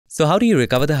So how do you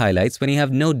recover the highlights when you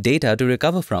have no data to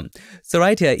recover from? So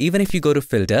right here, even if you go to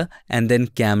filter and then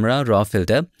camera raw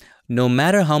filter, no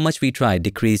matter how much we try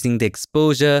decreasing the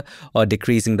exposure or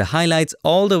decreasing the highlights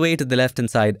all the way to the left hand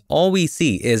side, all we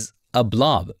see is a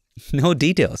blob. No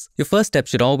details. Your first step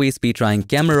should always be trying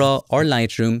Camera Raw or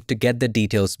Lightroom to get the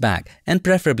details back, and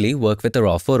preferably work with a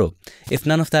raw photo. If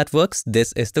none of that works,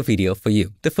 this is the video for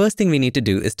you. The first thing we need to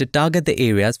do is to target the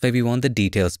areas where we want the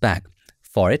details back.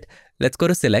 For it, let's go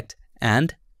to Select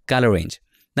and Color Range.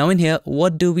 Now in here,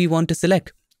 what do we want to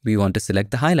select? We want to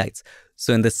select the highlights.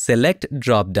 So in the Select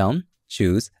drop-down,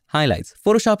 choose Highlights.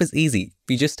 Photoshop is easy.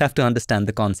 We just have to understand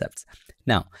the concepts.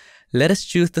 Now, let us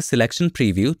choose the selection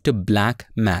preview to black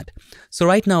matte. So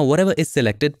right now, whatever is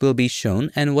selected will be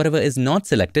shown and whatever is not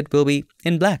selected will be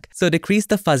in black. So decrease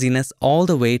the fuzziness all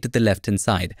the way to the left-hand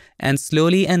side and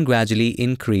slowly and gradually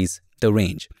increase the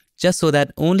range, just so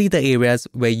that only the areas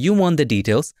where you want the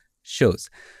details shows.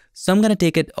 So I'm going to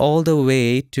take it all the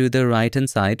way to the right-hand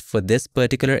side for this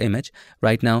particular image.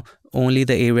 Right now, only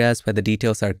the areas where the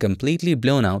details are completely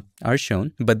blown out are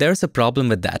shown. But there's a problem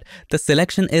with that. The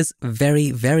selection is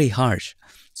very, very harsh.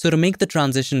 So to make the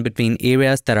transition between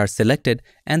areas that are selected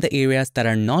and the areas that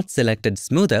are not selected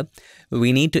smoother,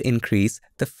 we need to increase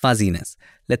the fuzziness.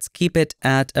 Let's keep it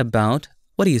at about,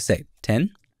 what do you say,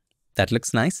 10? That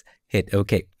looks nice. Hit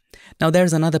OK. Now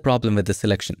there's another problem with the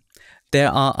selection. There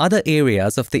are other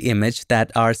areas of the image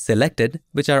that are selected,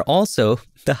 which are also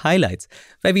the highlights,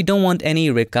 where we don't want any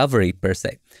recovery per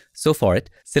se. So for it,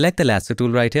 select the lasso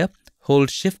tool right here, hold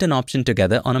Shift and Option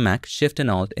together on a Mac, Shift and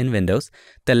Alt in Windows.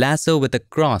 The lasso with a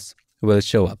cross will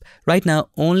show up. Right now,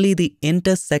 only the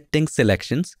intersecting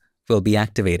selections will be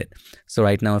activated. So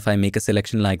right now, if I make a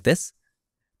selection like this,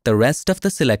 the rest of the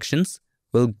selections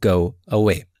will go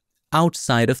away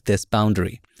outside of this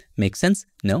boundary. Make sense?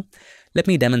 No? Let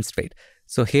me demonstrate.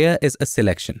 So here is a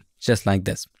selection, just like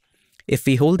this. If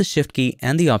we hold the Shift key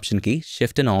and the Option key,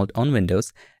 Shift and Alt on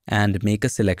Windows, and make a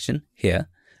selection here,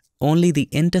 only the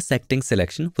intersecting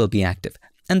selection will be active.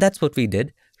 And that's what we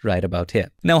did right about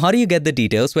here. Now, how do you get the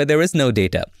details where there is no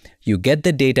data? You get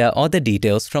the data or the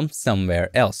details from somewhere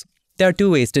else. There are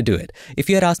two ways to do it. If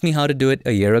you had asked me how to do it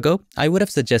a year ago, I would have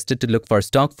suggested to look for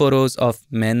stock photos of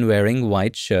men wearing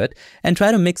white shirt and try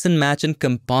to mix and match and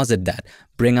composite that.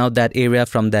 Bring out that area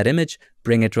from that image,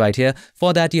 bring it right here.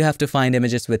 For that, you have to find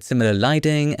images with similar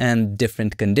lighting and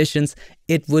different conditions.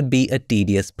 It would be a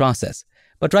tedious process.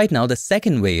 But right now, the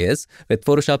second way is with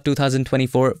Photoshop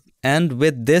 2024 and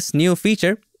with this new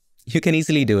feature, you can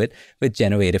easily do it with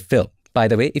Generative Fill. By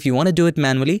the way, if you want to do it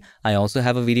manually, I also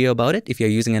have a video about it. If you're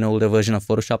using an older version of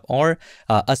Photoshop or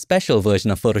a special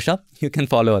version of Photoshop, you can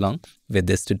follow along with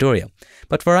this tutorial.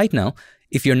 But for right now,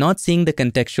 if you're not seeing the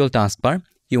contextual taskbar,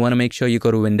 you want to make sure you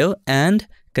go to Window and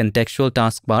contextual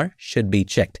taskbar should be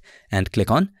checked and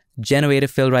click on Generative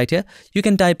Fill right here. You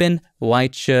can type in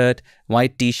white shirt,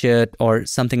 white t-shirt or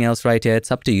something else right here.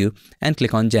 It's up to you and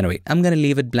click on generate. I'm going to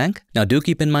leave it blank. Now do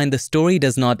keep in mind the story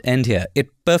does not end here. It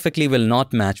perfectly will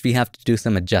not match. We have to do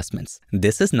some adjustments.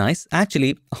 This is nice.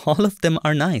 Actually, all of them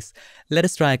are nice. Let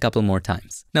us try a couple more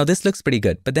times. Now this looks pretty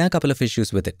good, but there are a couple of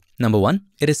issues with it. Number one,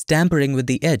 it is tampering with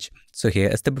the edge. So here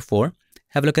is the before.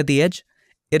 Have a look at the edge.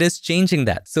 It is changing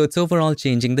that. So it's overall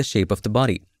changing the shape of the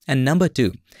body. And number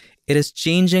two, it is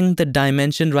changing the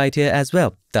dimension right here as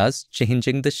well, thus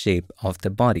changing the shape of the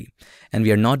body. And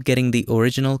we are not getting the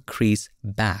original crease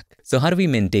back. So how do we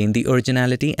maintain the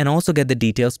originality and also get the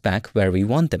details back where we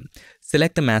want them?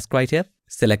 Select the mask right here,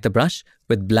 select the brush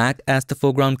with black as the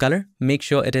foreground color. Make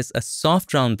sure it is a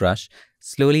soft round brush.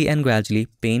 Slowly and gradually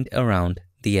paint around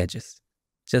the edges,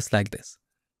 just like this.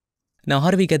 Now,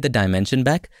 how do we get the dimension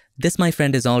back? This, my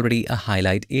friend, is already a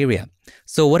highlight area.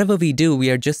 So whatever we do, we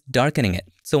are just darkening it.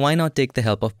 So why not take the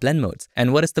help of blend modes?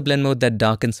 And what is the blend mode that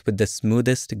darkens with the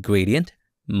smoothest gradient?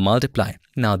 Multiply.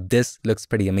 Now this looks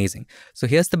pretty amazing. So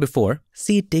here's the before.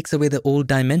 See, it takes away the old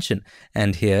dimension.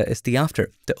 And here is the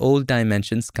after. The old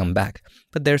dimensions come back.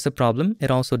 But there's a problem. It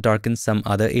also darkens some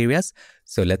other areas.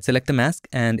 So let's select the mask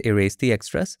and erase the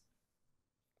extras.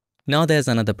 Now there's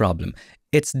another problem.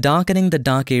 It's darkening the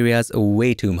dark areas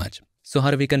way too much. So how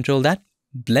do we control that?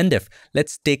 Blend if.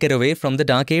 Let's take it away from the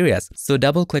dark areas. So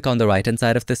double click on the right hand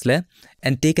side of this layer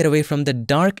and take it away from the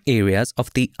dark areas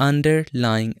of the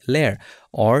underlying layer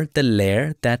or the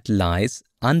layer that lies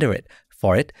under it.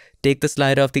 For it, take the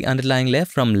slider of the underlying layer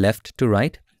from left to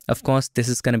right. Of course, this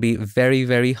is going to be very,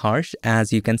 very harsh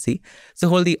as you can see. So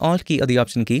hold the Alt key or the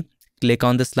Option key, click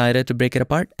on the slider to break it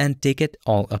apart and take it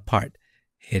all apart.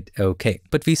 Hit OK.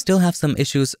 But we still have some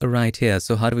issues right here.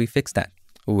 So how do we fix that?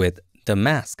 With the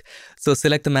mask. So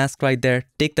select the mask right there,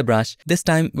 take the brush, this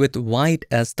time with white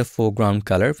as the foreground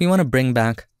color. We want to bring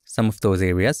back some of those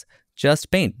areas.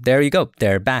 Just paint. There you go.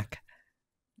 They're back.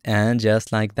 And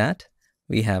just like that,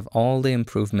 we have all the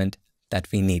improvement that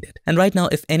we needed. And right now,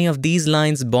 if any of these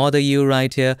lines bother you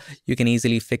right here, you can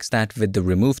easily fix that with the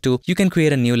remove tool. You can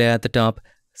create a new layer at the top,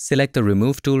 select the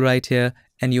remove tool right here,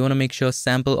 and you want to make sure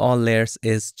sample all layers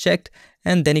is checked,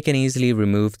 and then you can easily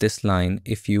remove this line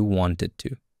if you wanted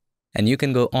to. And you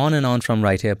can go on and on from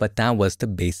right here, but that was the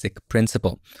basic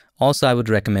principle. Also, I would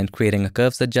recommend creating a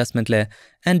curves adjustment layer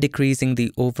and decreasing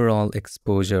the overall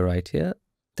exposure right here.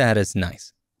 That is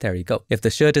nice. There you go. If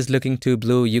the shirt is looking too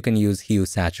blue, you can use hue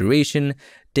saturation,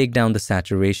 take down the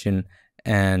saturation,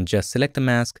 and just select the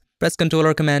mask. Press Ctrl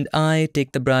or Command I,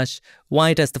 take the brush,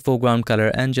 white as the foreground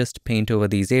color, and just paint over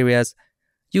these areas.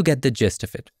 You get the gist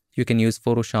of it. You can use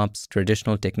Photoshop's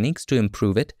traditional techniques to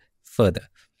improve it further.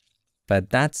 But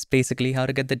that's basically how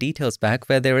to get the details back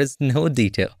where there is no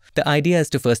detail. The idea is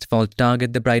to first of all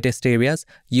target the brightest areas,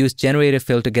 use Generative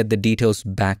Fill to get the details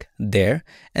back there,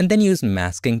 and then use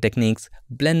masking techniques,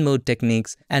 blend mode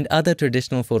techniques, and other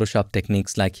traditional Photoshop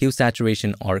techniques like hue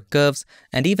saturation or curves,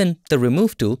 and even the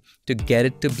remove tool to get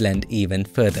it to blend even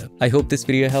further. I hope this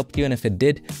video helped you, and if it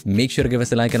did, make sure to give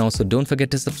us a like, and also don't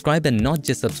forget to subscribe, and not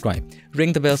just subscribe.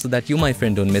 Ring the bell so that you, my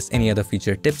friend, don't miss any other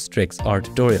future tips, tricks, or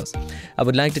tutorials. I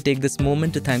would like to take this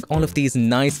moment to thank all of these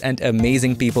nice and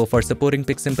amazing people for supporting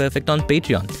PiXimperfect on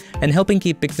Patreon and helping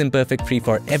keep PiXimperfect free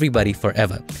for everybody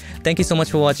forever. Thank you so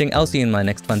much for watching. I'll see you in my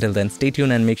next one. Till then, stay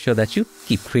tuned and make sure that you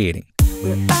keep creating.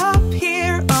 We're up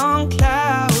here on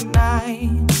cloud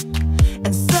nine.